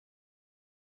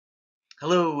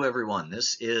Hello, everyone.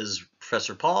 This is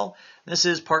Professor Paul. This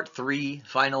is part 3,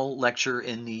 final lecture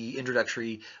in the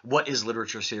introductory What is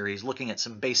Literature series, looking at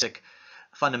some basic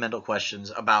fundamental questions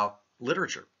about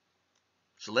literature.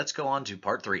 So let's go on to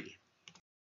part 3.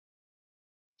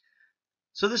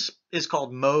 So this is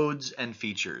called modes and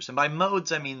features. And by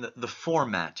modes, I mean the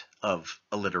format of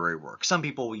a literary work. Some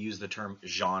people will use the term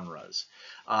genres,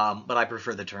 but I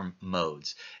prefer the term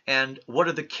modes. And what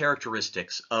are the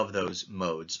characteristics of those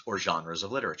modes or genres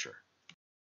of literature?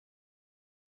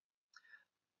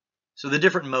 So the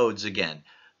different modes, again,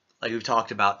 like we've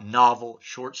talked about: novel,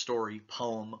 short story,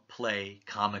 poem, play,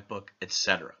 comic book,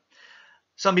 etc.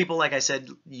 Some people, like I said,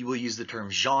 you will use the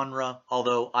term genre,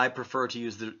 although I prefer to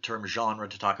use the term genre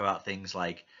to talk about things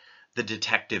like the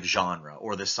detective genre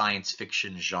or the science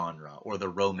fiction genre or the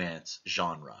romance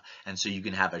genre. And so you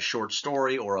can have a short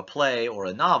story or a play or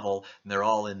a novel, and they're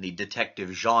all in the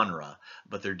detective genre,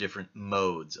 but they're different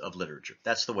modes of literature.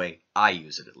 That's the way I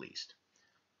use it, at least.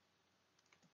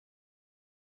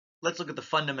 Let's look at the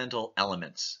fundamental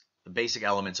elements, the basic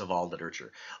elements of all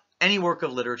literature. Any work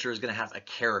of literature is going to have a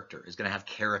character, is going to have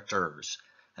characters,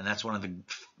 and that's one of the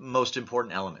most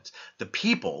important elements. The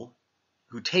people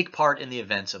who take part in the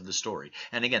events of the story.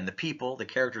 And again, the people, the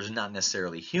characters, are not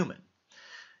necessarily human.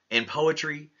 In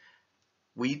poetry,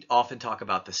 we often talk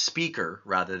about the speaker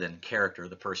rather than character,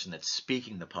 the person that's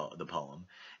speaking the poem,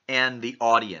 and the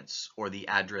audience or the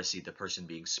addressee, the person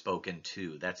being spoken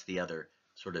to. That's the other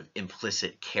sort of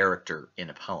implicit character in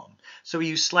a poem. So we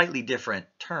use slightly different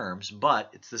terms, but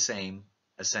it's the same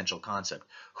essential concept.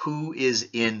 Who is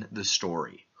in the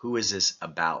story? Who is this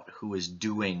about? Who is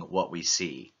doing what we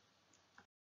see?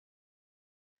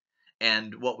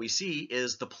 And what we see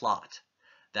is the plot.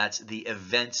 That's the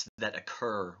events that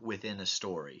occur within a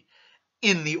story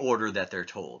in the order that they're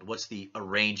told. What's the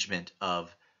arrangement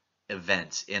of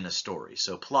events in a story?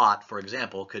 So plot, for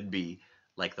example, could be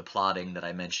like the plotting that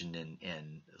I mentioned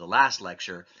in the last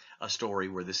lecture, a story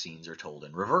where the scenes are told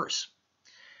in reverse.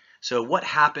 So what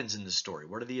happens in the story?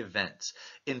 What are the events?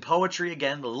 In poetry,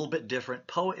 again, a little bit different.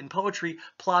 In poetry,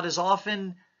 plot is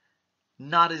often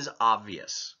not as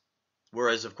obvious.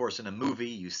 Whereas, of course, in a movie,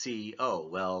 you see, oh,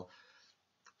 well,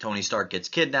 Tony Stark gets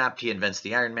kidnapped, he invents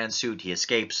the Iron Man suit, he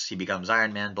escapes, he becomes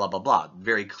Iron Man, blah, blah, blah.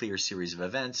 Very clear series of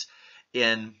events.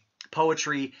 In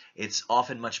poetry, it's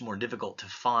often much more difficult to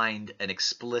find an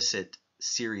explicit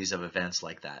series of events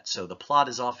like that. So the plot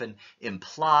is often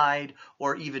implied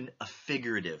or even a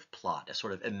figurative plot, a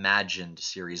sort of imagined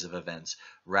series of events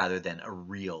rather than a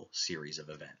real series of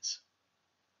events.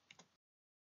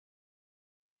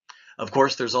 Of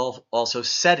course, there's also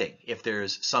setting. If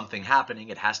there's something happening,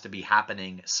 it has to be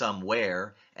happening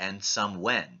somewhere and some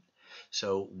when.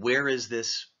 So where is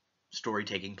this story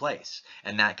taking place?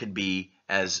 And that could be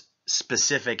as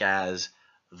specific as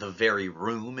the very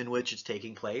room in which it's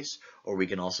taking place, or we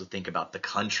can also think about the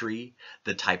country,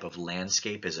 the type of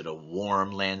landscape. Is it a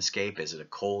warm landscape? Is it a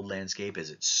cold landscape? Is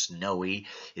it snowy?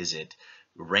 Is it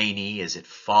rainy? Is it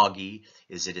foggy?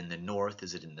 Is it in the north?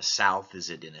 Is it in the south? Is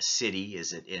it in a city?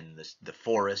 Is it in the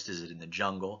forest? Is it in the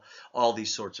jungle? All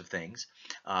these sorts of things.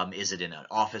 Is it in an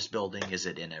office building? Is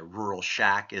it in a rural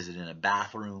shack? Is it in a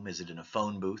bathroom? Is it in a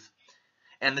phone booth?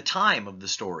 And the time of the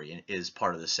story is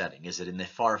part of the setting. Is it in the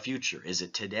far future? Is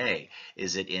it today?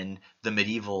 Is it in the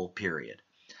medieval period?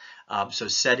 So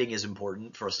setting is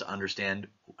important for us to understand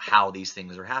how these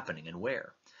things are happening and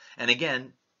where. And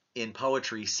again, in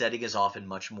poetry, setting is often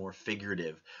much more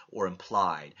figurative or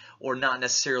implied, or not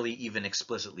necessarily even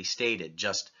explicitly stated.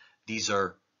 Just this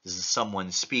is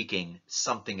someone speaking,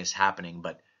 something is happening,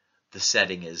 but the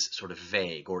setting is sort of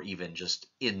vague or even just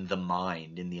in the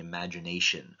mind, in the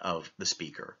imagination of the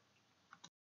speaker.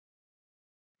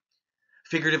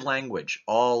 Figurative language.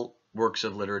 All works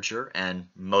of literature, and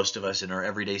most of us in our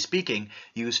everyday speaking,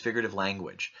 use figurative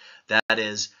language. That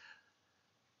is,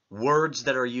 words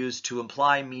that are used to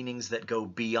imply meanings that go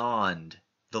beyond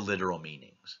the literal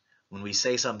meanings. When we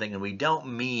say something and we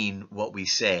don't mean what we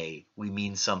say, we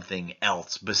mean something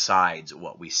else besides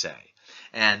what we say.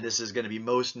 And this is going to be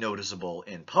most noticeable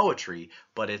in poetry,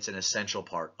 but it's an essential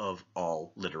part of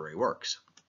all literary works.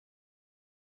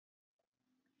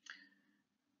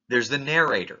 There's the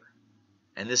narrator,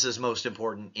 and this is most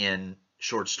important in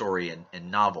short story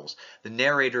and novels. The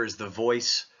narrator is the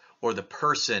voice or the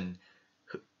person,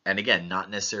 and again, not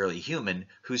necessarily human,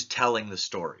 who's telling the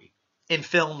story. In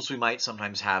films, we might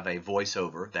sometimes have a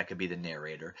voiceover. That could be the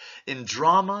narrator. In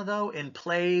drama, though, in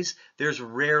plays, there's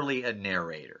rarely a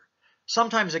narrator.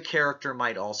 Sometimes a character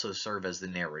might also serve as the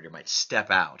narrator, might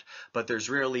step out, but there's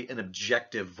rarely an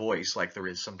objective voice like there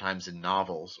is sometimes in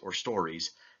novels or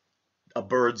stories, a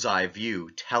bird's eye view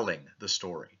telling the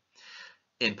story.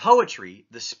 In poetry,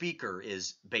 the speaker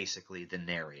is basically the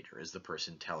narrator, is the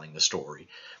person telling the story,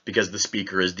 because the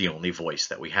speaker is the only voice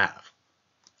that we have.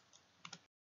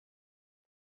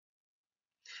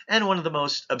 And one of the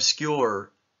most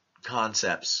obscure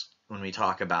concepts when we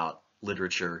talk about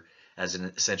literature as an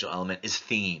essential element is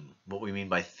theme, what we mean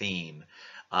by theme.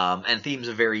 And theme is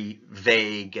a very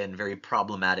vague and very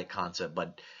problematic concept,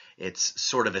 but it's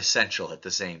sort of essential at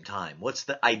the same time. What's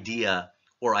the idea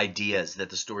or ideas that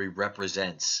the story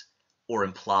represents or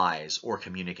implies or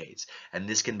communicates? And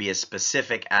this can be as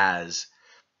specific as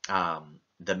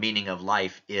the meaning of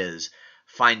life is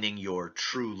finding your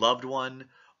true loved one,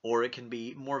 or it can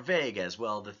be more vague as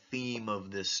well. The theme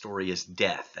of this story is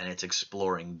death, and it's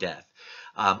exploring death.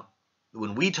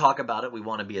 When we talk about it, we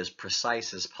want to be as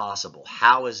precise as possible.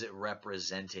 How is it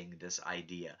representing this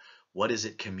idea? What is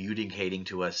it communicating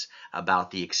to us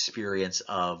about the experience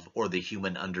of, or the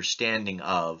human understanding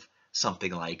of,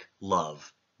 something like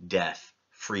love, death,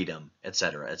 freedom,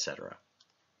 etc., etc.?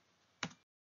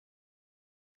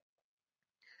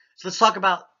 So let's talk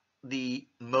about the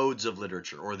modes of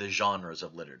literature, or the genres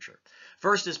of literature.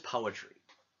 First is poetry.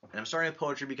 And I'm starting with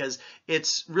poetry because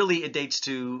it dates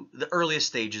to the earliest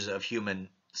stages of human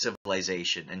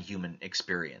civilization and human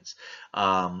experience.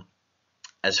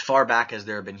 As far back as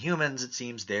there have been humans, it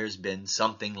seems there's been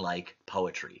something like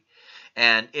poetry.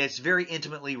 And it's very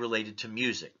intimately related to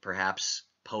music. Perhaps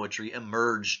poetry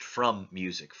emerged from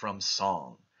music, from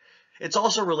song. It's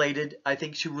also related, I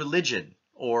think, to religion,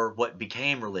 or what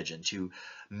became religion, to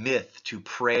myth, to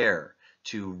prayer,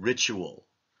 to ritual.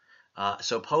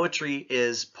 So poetry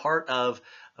is part of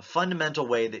a fundamental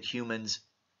way that humans,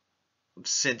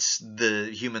 since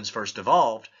the humans first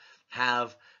evolved,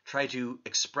 have tried to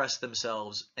express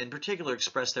themselves, in particular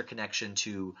express their connection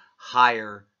to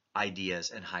higher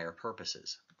ideas and higher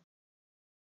purposes.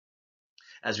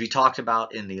 As we talked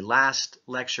about in the last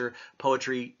lecture,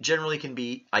 poetry generally can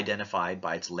be identified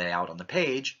by its layout on the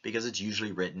page because it's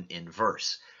usually written in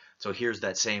verse. So here's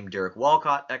that same Derek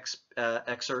Walcott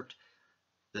excerpt.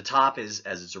 The top is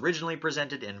as it's originally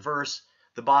presented in verse.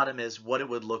 The bottom is what it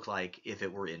would look like if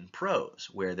it were in prose,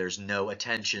 where there's no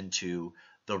attention to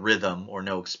the rhythm or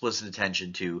no explicit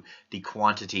attention to the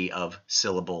quantity of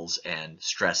syllables and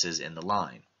stresses in the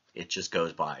line. It just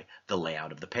goes by the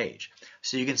layout of the page.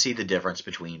 So you can see the difference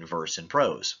between verse and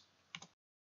prose.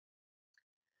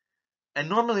 And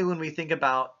normally when we think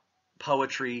about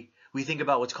poetry, we think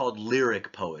about what's called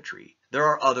lyric poetry. There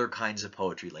are other kinds of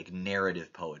poetry, like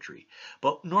narrative poetry.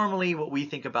 But normally what we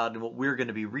think about and what we're going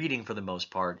to be reading for the most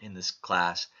part in this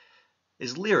class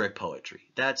is lyric poetry.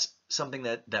 That's something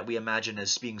that we imagine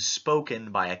as being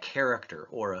spoken by a character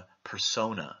or a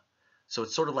persona. So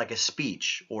it's sort of like a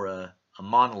speech or a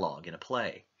monologue in a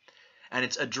play. And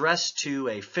it's addressed to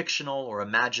a fictional or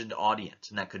imagined audience.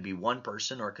 And that could be one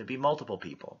person or it could be multiple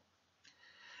people.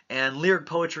 And lyric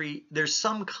poetry, there's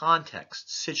some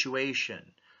context,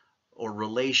 situation, or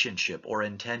relationship, or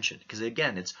intention. Because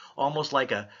again, it's almost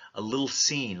like a little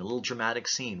scene, a little dramatic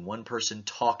scene, one person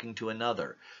talking to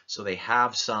another. So they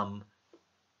have some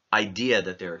idea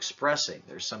that they're expressing.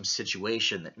 There's some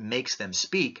situation that makes them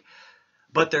speak,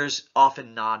 but there's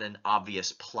often not an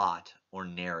obvious plot or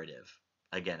narrative.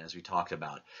 Again, as we talked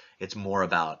about, it's more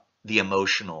about the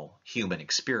emotional human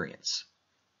experience,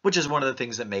 which is one of the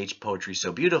things that makes poetry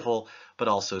so beautiful, but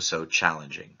also so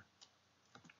challenging.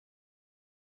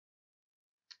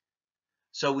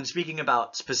 So when speaking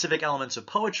about specific elements of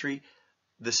poetry,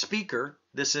 the speaker,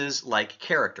 this is like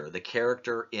character. The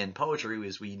character in poetry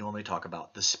is we normally talk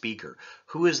about the speaker.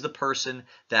 Who is the person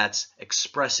that's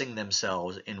expressing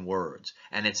themselves in words?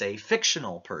 And it's a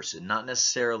fictional person, not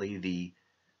necessarily the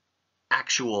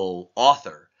actual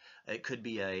author. It could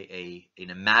be an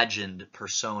imagined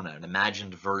persona, an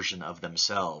imagined version of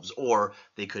themselves, or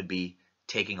they could be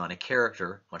taking on a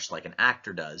character, much like an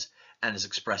actor does, and is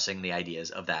expressing the ideas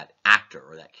of that actor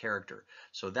or that character.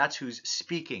 So that's who's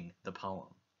speaking the poem.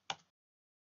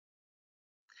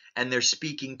 And they're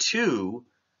speaking to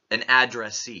an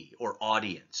addressee or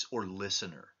audience or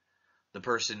listener. The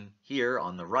person here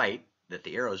on the right that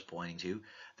the arrow is pointing to,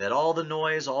 that all the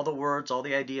noise, all the words, all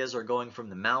the ideas are going from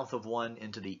the mouth of one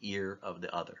into the ear of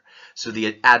the other. So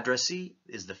the addressee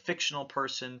is the fictional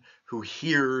person who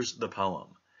hears the poem,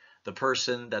 the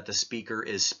person that the speaker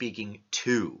is speaking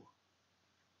to.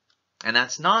 And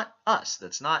that's not us.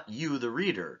 That's not you, the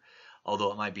reader,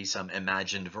 although it might be some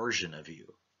imagined version of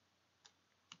you.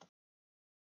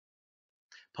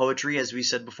 Poetry, as we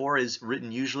said before, is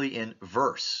written usually in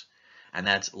verse, and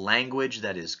that's language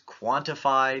that is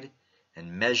quantified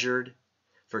and measured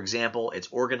For example, it's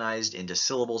organized into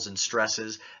syllables and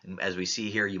stresses. And as we see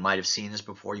here, you might have seen this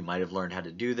before. You might have learned how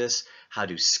to do this, how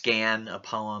to scan a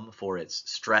poem for its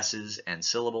stresses and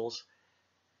syllables.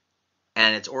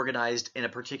 And it's organized in a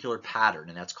particular pattern,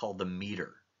 and that's called the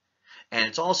meter. And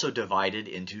it's also divided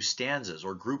into stanzas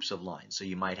or groups of lines. So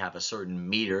you might have a certain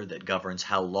meter that governs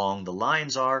how long the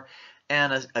lines are,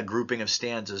 and a grouping of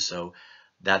stanzas. So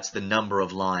that's the number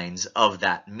of lines of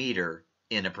that meter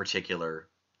in a particular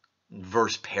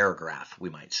verse paragraph, we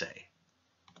might say.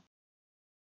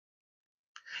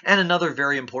 And another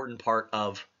very important part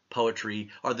of poetry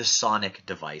are the sonic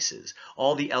devices.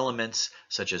 All the elements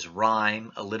such as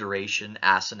rhyme, alliteration,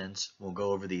 assonance, we'll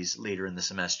go over these later in the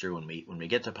semester when we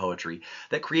get to poetry,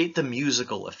 that create the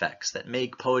musical effects that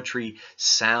make poetry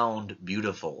sound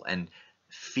beautiful and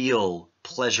feel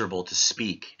pleasurable to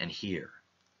speak and hear.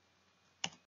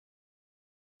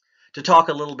 To talk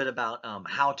a little bit about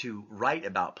how to write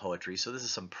about poetry. So this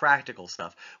is some practical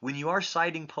stuff. When you are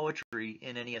citing poetry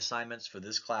in any assignments for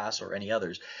this class or any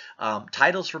others,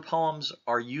 titles for poems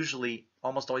are usually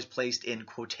almost always placed in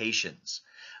quotations.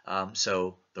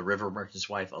 So The River Merchant's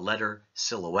Wife, A Letter,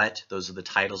 Silhouette, those are the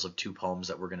titles of two poems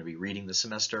that we're going to be reading this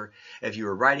semester. If you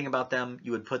were writing about them,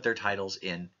 you would put their titles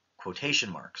in quotation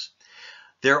marks.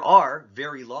 There are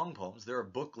very long poems. There are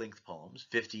book-length poems,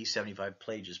 50, 75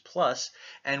 pages plus.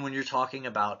 And when you're talking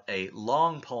about a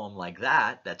long poem like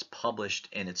that, that's published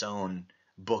in its own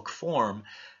book form,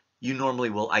 you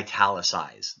normally will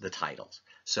italicize the titles.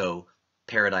 So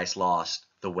Paradise Lost,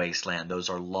 The Wasteland, those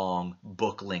are long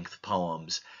book-length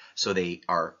poems. So they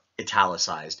are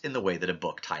italicized in the way that a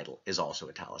book title is also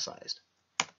italicized.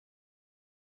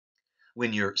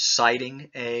 When you're citing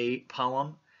a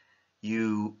poem,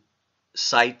 you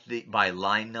cite by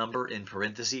line number in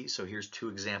parentheses. So here's two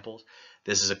examples.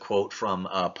 This is a quote from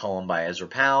a poem by Ezra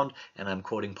Pound, and I'm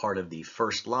quoting part of the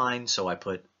first line, so I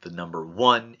put the number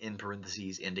 1 in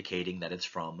parentheses, indicating that it's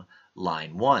from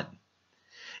line 1.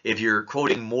 If you're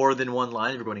quoting more than one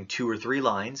line, if you're quoting 2 or 3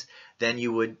 lines, then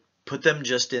you would put them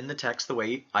just in the text the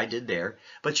way I did there,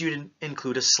 but you'd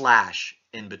include a slash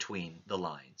in between the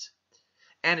lines.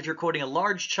 And if you're quoting a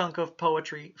large chunk of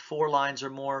poetry, 4 lines or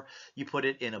more, you put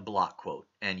it in a block quote,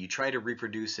 and you try to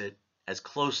reproduce it as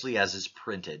closely as is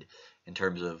printed in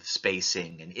terms of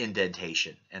spacing and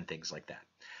indentation and things like that.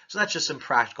 So that's just some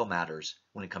practical matters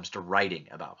when it comes to writing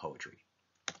about poetry.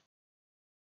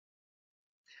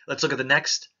 Let's look at the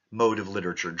next mode of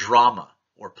literature, drama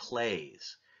or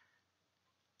plays.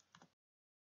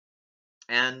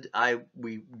 And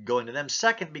we go into them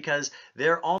second because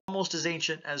they're almost as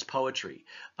ancient as poetry.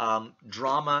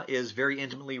 Drama is very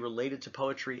intimately related to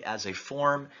poetry as a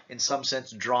form. In some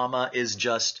sense, drama is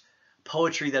just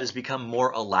poetry that has become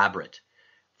more elaborate,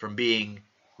 from being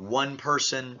one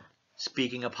person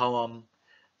speaking a poem,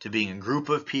 to being a group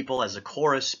of people as a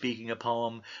chorus speaking a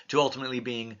poem, to ultimately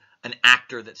being an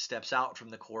actor that steps out from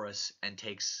the chorus and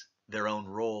takes their own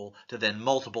role, to then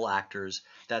multiple actors.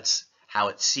 That's how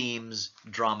it seems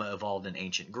drama evolved in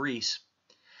ancient Greece.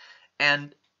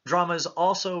 And drama is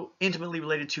also intimately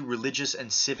related to religious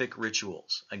and civic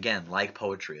rituals, again, like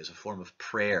poetry, as a form of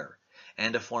prayer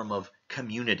and a form of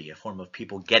community, a form of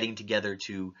people getting together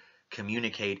to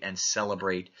communicate and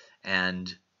celebrate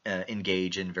and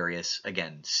engage in various,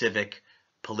 again, civic,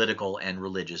 political, and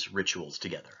religious rituals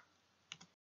together.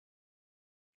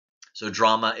 So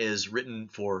drama is written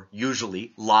for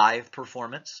usually live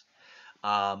performance,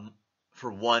 for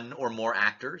one or more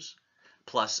actors,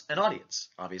 plus an audience,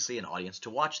 obviously an audience to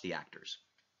watch the actors.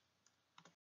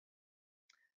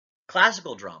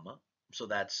 Classical drama, so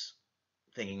that's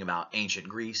thinking about ancient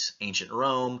Greece, ancient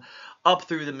Rome, up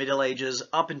through the Middle Ages,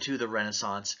 up into the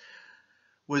Renaissance,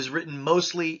 was written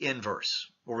mostly in verse,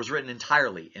 or was written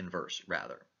entirely in verse,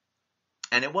 rather.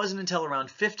 And it wasn't until around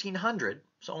 1500,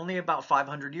 so only about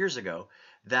 500 years ago,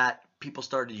 that people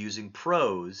started using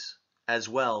prose as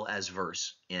well as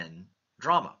verse in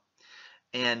drama.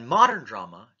 And modern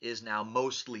drama is now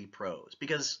mostly prose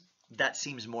because that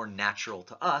seems more natural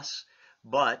to us,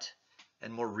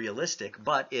 and more realistic.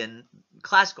 But in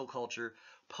classical culture,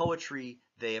 poetry,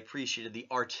 they appreciated the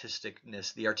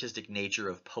artisticness, the artistic nature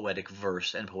of poetic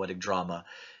verse and poetic drama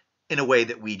in a way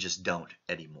that we just don't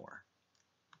anymore.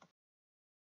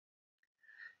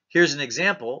 Here's an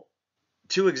example,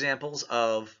 2 examples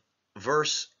of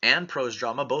verse and prose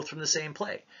drama, both from the same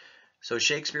play. So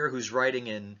Shakespeare, who's writing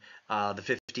in the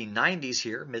 1590s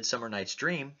here, Midsummer Night's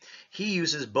Dream, he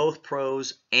uses both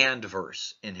prose and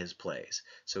verse in his plays.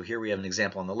 So here we have an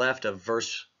example on the left of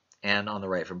verse and on the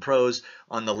right from prose.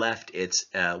 On the left, it's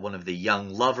one of the young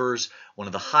lovers, one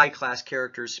of the high-class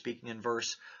characters speaking in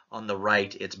verse. On the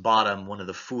right, it's bottom, one of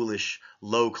the foolish,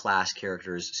 low-class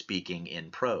characters speaking in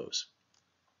prose.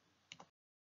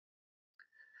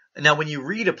 Now, when you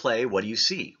read a play, what do you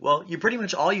see? Well, you pretty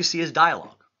much all you see is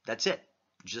dialogue. That's it.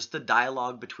 Just the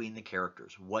dialogue between the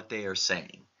characters, what they are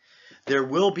saying. There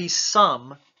will be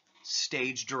some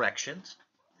stage directions.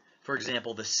 For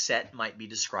example, the set might be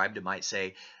described. It might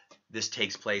say, this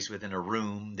takes place within a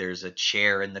room. There's a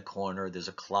chair in the corner. There's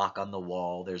a clock on the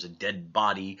wall. There's a dead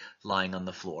body lying on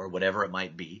the floor, whatever it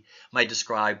might be. It might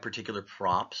describe particular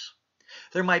props.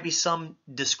 There might be some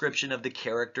description of the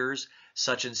characters.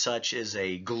 Such and such is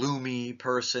a gloomy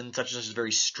person. Such and such is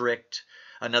very strict.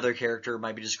 Another character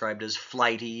might be described as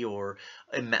flighty or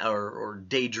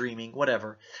daydreaming,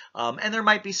 whatever. And there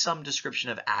might be some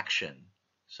description of action.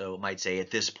 So it might say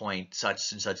at this point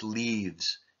such and such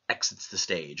leaves, exits the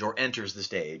stage, or enters the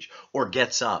stage, or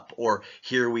gets up, or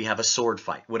here we have a sword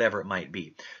fight, whatever it might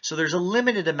be. So there's a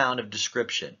limited amount of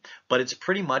description, but it's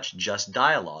pretty much just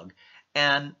dialogue.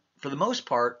 And for the most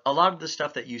part, a lot of the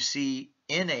stuff that you see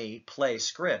in a play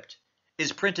script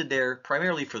is printed there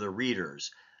primarily for the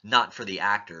readers, not for the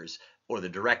actors or the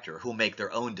director, who make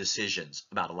their own decisions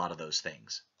about a lot of those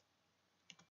things.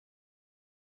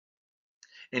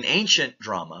 In ancient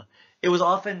drama, it was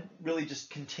often really just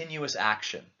continuous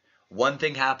action. One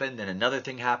thing happened, then another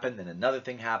thing happened, then another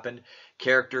thing happened.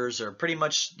 Characters are pretty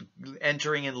much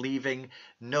entering and leaving,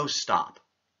 no stop.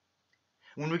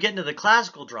 When we get into the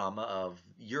classical drama of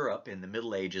Europe in the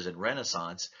Middle Ages and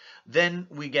Renaissance, then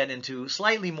we get into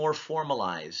slightly more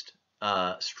formalized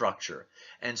structure.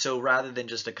 And so rather than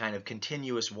just a kind of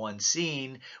continuous one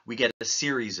scene, we get a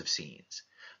series of scenes.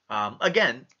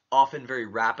 Again, often very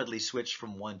rapidly switched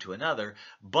from one to another,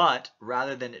 but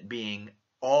rather than it being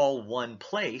all one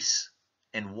place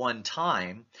and one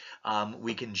time,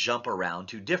 we can jump around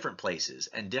to different places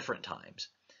and different times.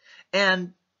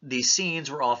 And these scenes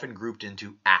were often grouped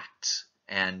into acts,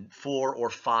 and 4 or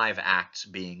 5 acts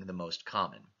being the most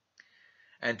common.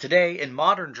 And today, in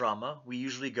modern drama, we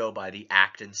usually go by the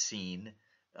act and scene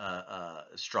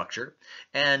structure,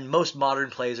 and most modern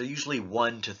plays are usually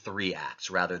 1 to 3 acts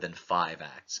rather than 5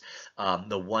 acts.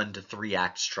 The 1 to 3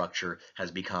 act structure has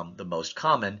become the most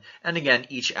common, and again,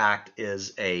 each act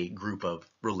is a group of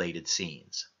related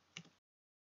scenes.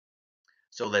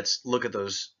 So let's look at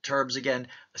those terms again.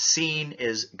 A scene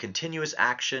is continuous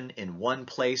action in one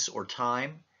place or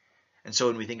time. And so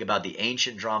when we think about the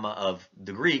ancient drama of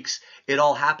the Greeks, it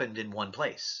all happened in one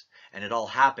place, and it all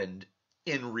happened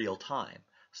in real time.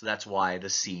 So that's why the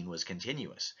scene was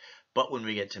continuous. But when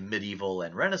we get to medieval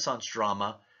and Renaissance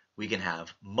drama, we can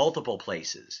have multiple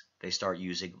places. They start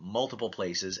using multiple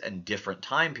places and different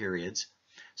time periods.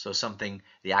 So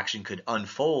the action could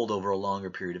unfold over a longer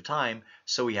period of time.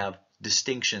 So we have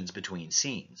distinctions between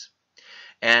scenes.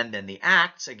 And then the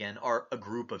acts, again, are a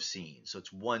group of scenes. So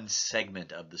it's one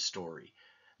segment of the story.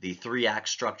 The 3-act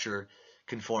structure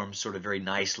conforms sort of very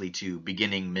nicely to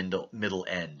beginning, middle,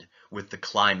 end, with the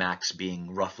climax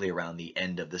being roughly around the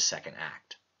end of the 2nd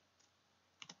act.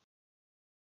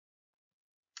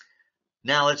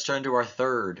 Now let's turn to our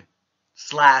third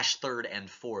and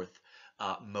fourth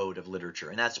mode of literature,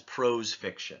 and that's prose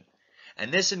fiction.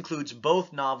 And this includes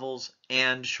both novels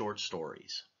and short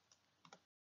stories.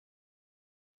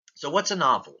 So what's a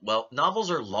novel? Well,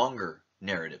 novels are longer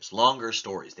narratives, longer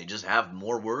stories. They just have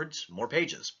more words, more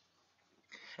pages.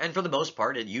 And for the most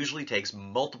part, it usually takes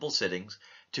multiple sittings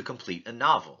to complete a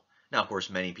novel. Now, of course,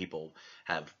 many people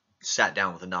have sat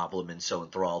down with a novel and been so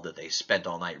enthralled that they spent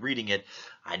all night reading it.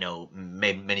 I know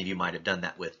many of you might have done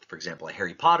that with, for example, a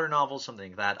Harry Potter novel, something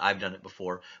like that. I've done it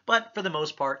before. But for the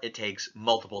most part, it takes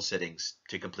multiple sittings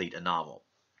to complete a novel.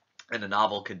 And a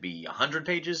novel could be 100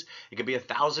 pages, it could be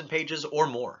 1,000 pages or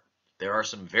more. There are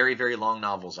some very, very long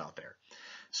novels out there.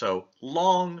 So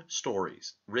long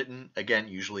stories written, again,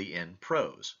 usually in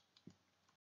prose.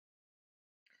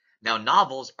 Now,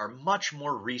 novels are much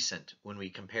more recent when we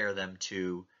compare them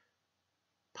to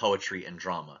poetry and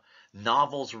drama.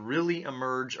 Novels really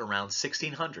emerge around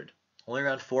 1600, only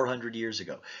around 400 years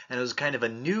ago. And it was kind of a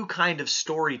new kind of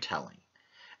storytelling.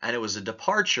 And it was a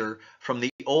departure from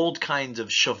the old kinds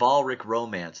of chivalric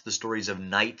romance, the stories of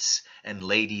knights and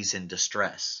ladies in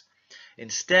distress.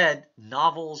 Instead,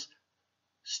 novels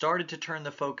started to turn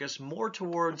the focus more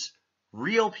towards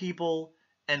real people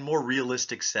and more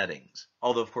realistic settings.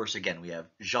 Although, of course, again, we have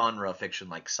genre fiction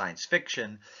like science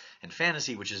fiction and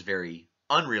fantasy, which is very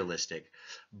unrealistic.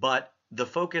 But the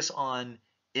focus on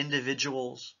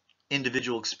individuals,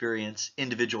 individual experience,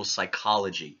 individual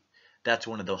psychology, that's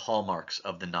one of the hallmarks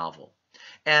of the novel.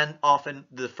 And often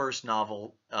the first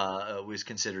novel was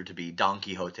considered to be Don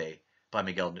Quixote by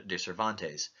Miguel de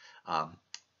Cervantes, um,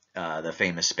 the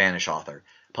famous Spanish author,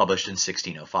 published in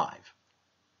 1605.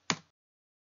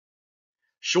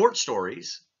 Short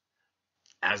stories,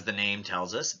 as the name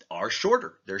tells us, are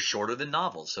shorter. They're shorter than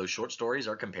novels. So short stories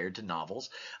are compared to novels.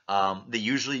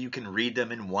 Usually you can read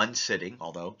them in one sitting,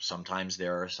 although sometimes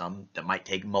there are some that might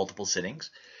take multiple sittings.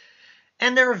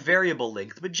 And they're of variable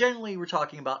length, but generally we're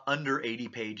talking about under 80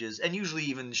 pages, and usually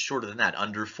even shorter than that,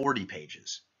 under 40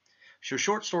 pages. So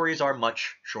short stories are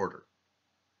much shorter.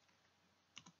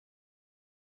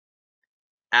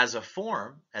 As a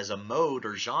form, as a mode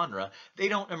or genre, they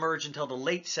don't emerge until the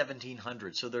late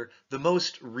 1700s. So they're the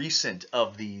most recent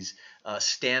of these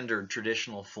standard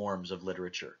traditional forms of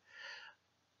literature.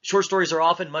 Short stories are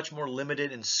often much more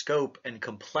limited in scope and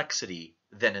complexity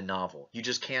than a novel. You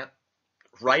just can't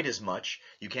write as much,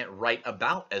 you can't write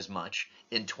about as much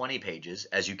in 20 pages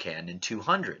as you can in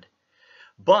 200.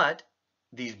 But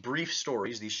these brief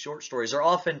stories, these short stories, are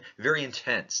often very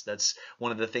intense. That's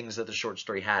one of the things that the short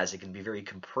story has. It can be very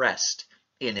compressed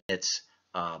in its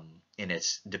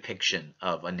depiction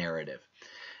of a narrative.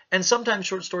 And sometimes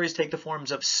short stories take the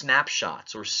forms of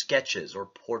snapshots or sketches or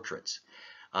portraits.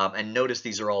 And notice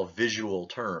these are all visual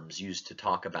terms used to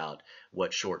talk about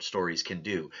what short stories can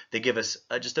do. They give us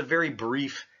just a very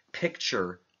brief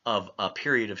picture of a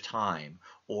period of time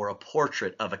or a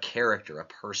portrait of a character, a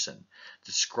person,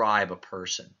 describe a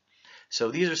person.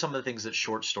 So these are some of the things that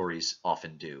short stories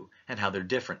often do and how they're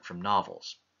different from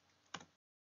novels.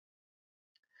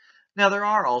 Now there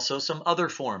are also some other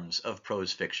forms of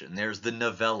prose fiction. There's the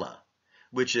novella,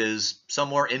 which is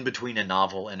somewhere in between a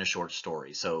novel and a short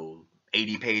story. So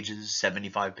 80 pages,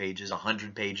 75 pages,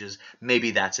 100 pages,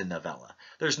 maybe that's a novella.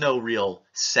 There's no real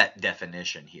set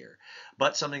definition here,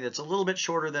 but something that's a little bit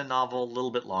shorter than a novel, a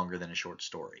little bit longer than a short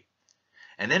story.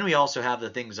 And then we also have the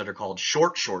things that are called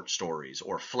short stories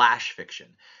or flash fiction.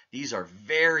 These are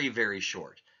very, very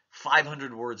short,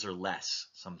 500 words or less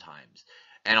sometimes.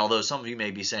 And although some of you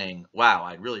may be saying, wow,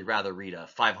 I'd really rather read a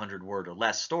 500 word or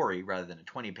less story rather than a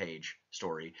 20-page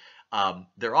story,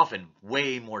 they're often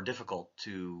way more difficult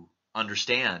to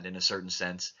understand in a certain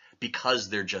sense because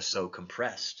they're just so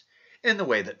compressed, in the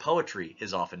way that poetry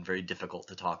is often very difficult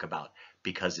to talk about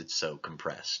because it's so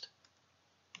compressed.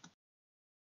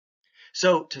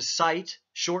 So to cite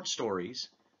short story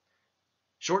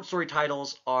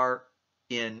titles are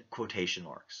in quotation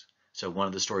marks. So one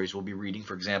of the stories we'll be reading,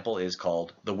 for example, is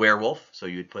called The Werewolf. So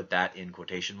you'd put that in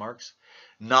quotation marks.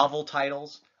 Novel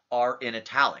titles are in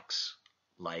italics,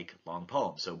 like long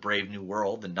poems. So Brave New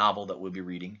World, the novel that we'll be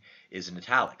reading, is in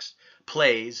italics.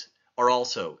 Plays are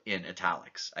also in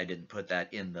italics. I didn't put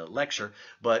that in the lecture,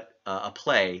 but a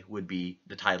play would be,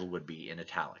 the title would be in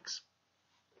italics.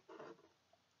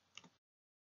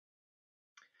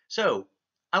 So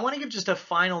I want to give just a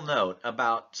final note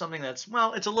about something that's,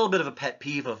 well, it's a little bit of a pet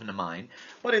peeve of mine,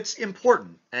 but it's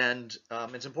important. And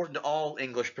it's important to all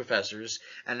English professors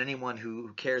and anyone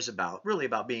who cares about, really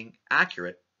about being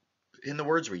accurate in the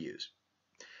words we use.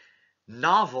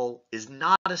 Novel is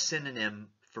not a synonym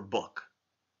for book.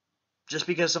 Just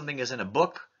because something is in a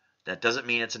book, that doesn't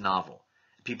mean it's a novel.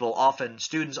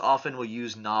 Students often will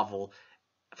use novel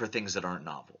for things that aren't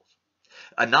novels.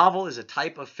 A novel is a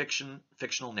type of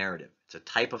fictional narrative. It's a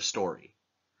type of story.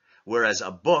 Whereas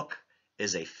a book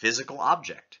is a physical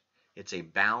object. It's a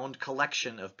bound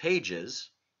collection of pages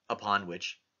upon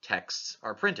which texts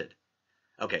are printed.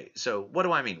 Okay, so what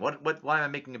do I mean? Why am I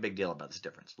making a big deal about this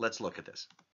difference? Let's look at this.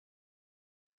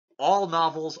 All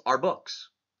novels are books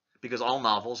because all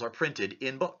novels are printed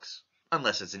in books,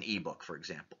 unless it's an e-book, for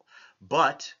example.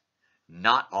 But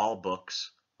not all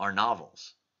books are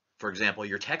novels. For example,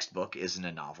 your textbook isn't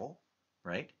a novel,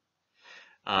 right?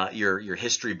 Your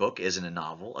history book isn't a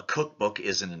novel. A cookbook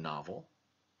isn't a novel.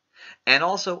 And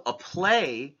also a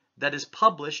play that is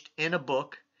published in a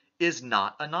book is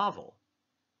not a novel.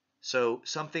 So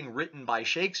something written by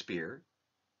Shakespeare,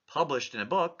 published in a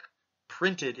book,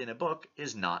 printed in a book,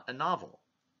 is not a novel.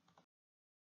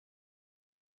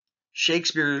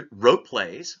 Shakespeare wrote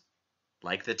plays,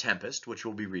 like The Tempest, which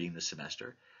we'll be reading this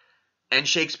semester, and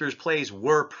Shakespeare's plays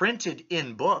were printed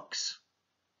in books,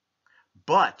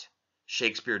 but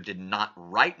Shakespeare did not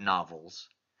write novels,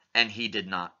 and he did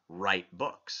not write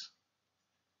books.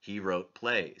 He wrote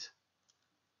plays.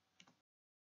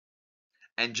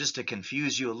 And just to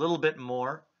confuse you a little bit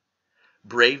more,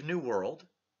 Brave New World,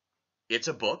 it's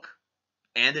a book,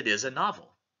 and it is a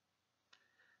novel.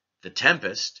 The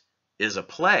Tempest is a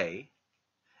play,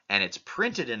 and it's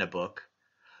printed in a book,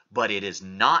 but it is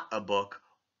not a book,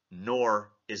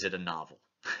 nor is it a novel.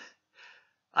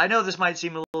 I know this might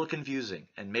seem a little confusing,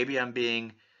 and maybe I'm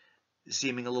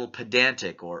seeming a little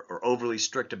pedantic or overly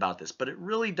strict about this, but it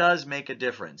really does make a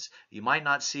difference. You might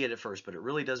not see it at first, but it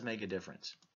really does make a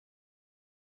difference.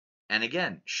 And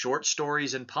again, short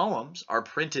stories and poems are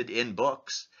printed in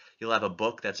books. You'll have a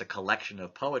book that's a collection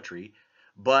of poetry,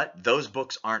 but those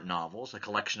books aren't novels. A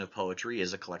collection of poetry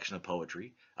is a collection of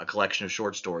poetry. A collection of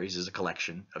short stories is a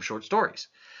collection of short stories.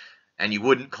 And you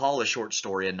wouldn't call a short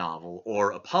story a novel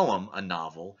or a poem a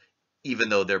novel, even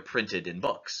though they're printed in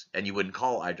books. And you wouldn't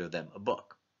call either of them a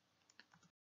book.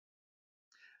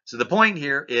 So the point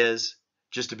here is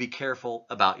just to be careful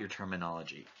about your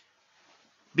terminology,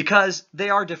 because they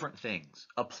are different things.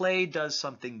 A play does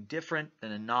something different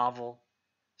than a novel.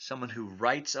 Someone who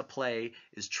writes a play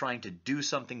is trying to do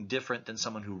something different than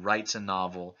someone who writes a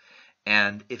novel.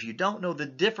 And if you don't know the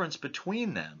difference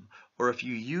between them, or if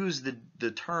you use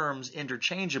the terms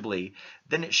interchangeably,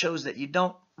 then it shows that you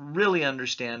don't really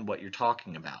understand what you're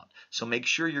talking about. So make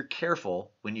sure you're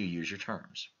careful when you use your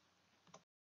terms.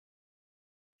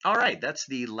 All right, that's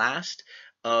the last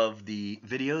of the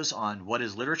videos on what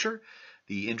is literature,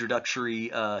 the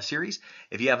introductory series.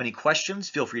 If you have any questions,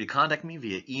 feel free to contact me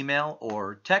via email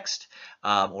or text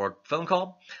or phone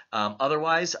call.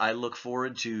 Otherwise, I look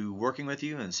forward to working with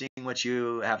you and seeing what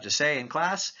you have to say in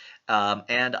class.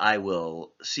 And I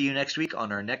will see you next week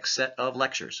on our next set of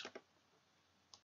lectures.